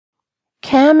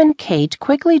Cam and Kate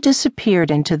quickly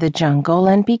disappeared into the jungle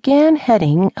and began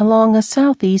heading along a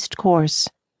southeast course.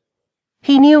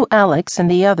 He knew Alex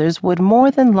and the others would more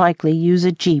than likely use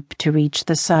a jeep to reach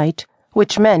the site,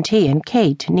 which meant he and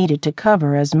Kate needed to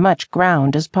cover as much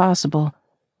ground as possible.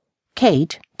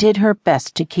 Kate did her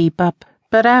best to keep up,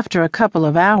 but after a couple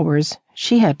of hours,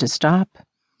 she had to stop.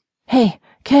 "Hey,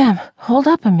 Cam, hold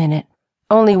up a minute."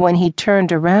 Only when he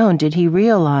turned around did he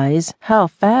realize how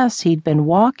fast he'd been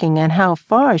walking and how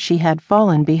far she had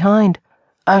fallen behind.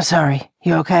 "I'm sorry,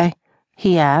 you okay?"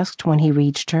 he asked when he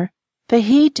reached her. The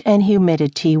heat and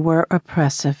humidity were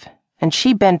oppressive, and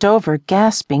she bent over,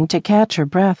 gasping to catch her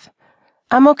breath.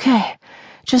 "I'm okay.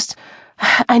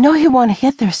 I know you want to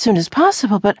get there as soon as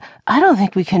possible, but I don't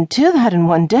think we can do that in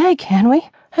one day, can we?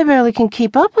 I barely can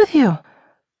keep up with you."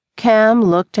 Cam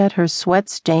looked at her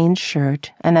sweat-stained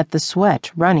shirt and at the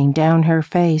sweat running down her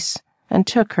face and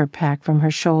took her pack from her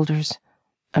shoulders.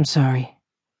 "I'm sorry.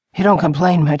 You don't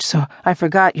complain much, so I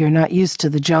forgot you're not used to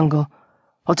the jungle.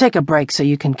 I'll take a break so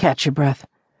you can catch your breath."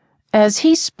 As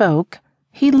he spoke,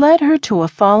 he led her to a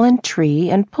fallen tree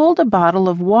and pulled a bottle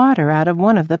of water out of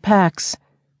one of the packs.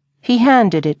 He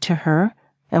handed it to her,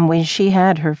 and when she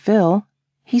had her fill,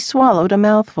 he swallowed a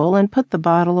mouthful and put the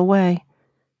bottle away.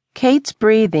 Kate's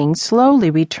breathing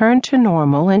slowly returned to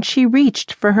normal, and she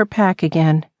reached for her pack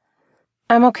again.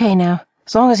 "I'm okay now,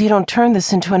 as long as you don't turn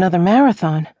this into another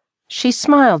marathon." She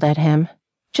smiled at him.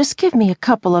 "Just give me a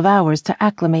couple of hours to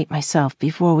acclimate myself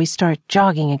before we start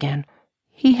jogging again."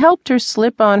 He helped her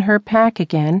slip on her pack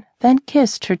again, then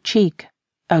kissed her cheek.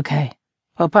 "Okay,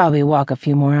 we'll probably walk a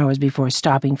few more hours before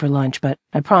stopping for lunch, but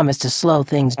I promise to slow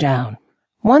things down."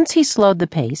 Once he slowed the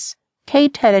pace,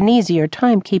 Kate had an easier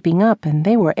time keeping up, and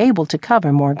they were able to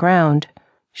cover more ground.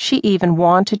 She even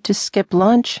wanted to skip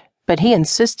lunch, but he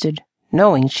insisted,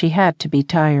 knowing she had to be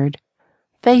tired.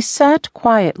 They sat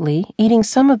quietly, eating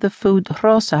some of the food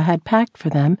Rosa had packed for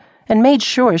them, and made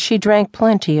sure she drank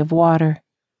plenty of water.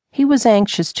 He was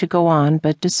anxious to go on,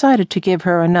 but decided to give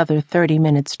her another 30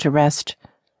 minutes to rest.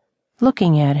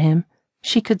 Looking at him,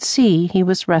 she could see he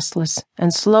was restless,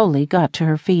 and slowly got to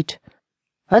her feet.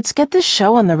 "Let's get this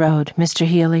show on the road, Mr.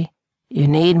 Healy." "You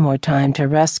need more time to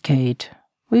rest, Kate.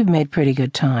 We've made pretty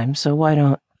good time, so why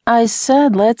don't—" "I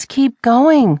said let's keep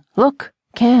going. Look,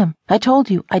 Cam, I told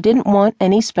you I didn't want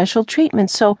any special treatment,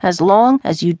 so as long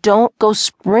as you don't go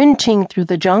sprinting through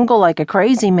the jungle like a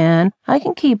crazy man, I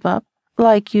can keep up.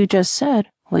 Like you just said,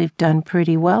 we've done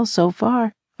pretty well so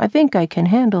far. I think I can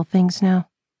handle things now."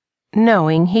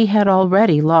 Knowing he had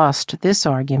already lost this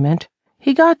argument,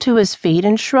 he got to his feet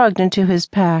and shrugged into his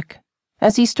pack.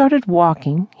 As he started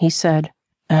walking, he said,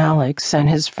 "Alex and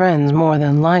his friends more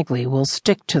than likely will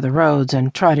stick to the roads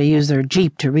and try to use their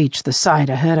jeep to reach the site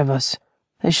ahead of us.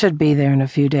 They should be there in a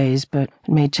few days, but it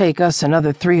may take us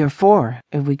another 3 or 4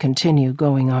 if we continue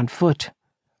going on foot."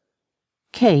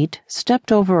 Kate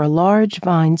stepped over a large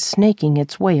vine snaking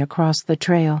its way across the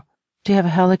trail. "Do you have a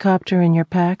helicopter in your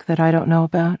pack that I don't know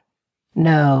about?"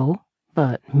 "No,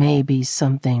 but maybe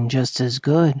something just as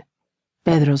good.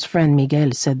 Pedro's friend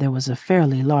Miguel said there was a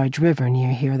fairly large river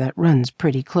near here that runs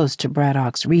pretty close to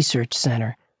Braddock's research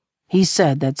center. He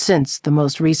said that since the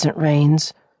most recent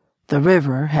rains, the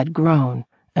river had grown,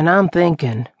 and I'm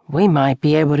thinking we might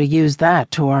be able to use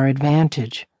that to our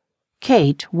advantage."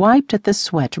 Kate wiped at the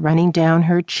sweat running down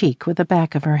her cheek with the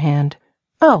back of her hand.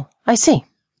 "Oh, I see.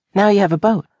 Now you have a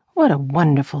boat. What a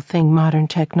wonderful thing modern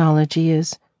technology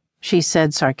is," she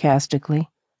said sarcastically.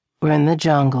 "We're in the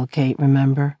jungle, Kate,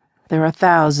 remember? There are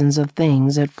thousands of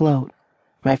things that float.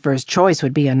 My first choice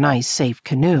would be a nice, safe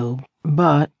canoe,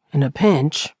 but in a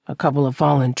pinch, a couple of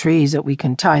fallen trees that we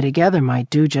can tie together might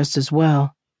do just as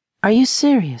well." "Are you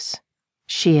serious?"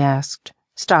 she asked,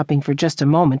 stopping for just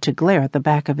a moment to glare at the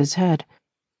back of his head.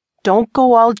 "Don't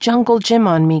go all jungle Jim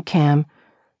on me, Cam.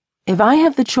 If I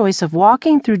have the choice of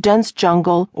walking through dense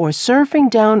jungle or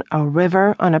surfing down a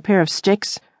river on a pair of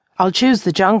sticks, I'll choose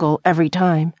the jungle every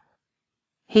time."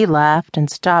 He laughed and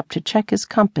stopped to check his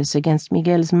compass against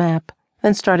Miguel's map,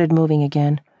 then started moving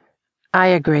again. "I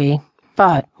agree,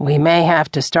 but we may have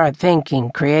to start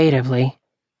thinking creatively.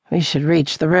 We should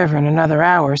reach the river in another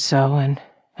hour or so, and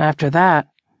after that,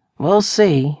 we'll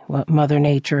see what Mother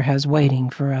Nature has waiting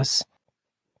for us."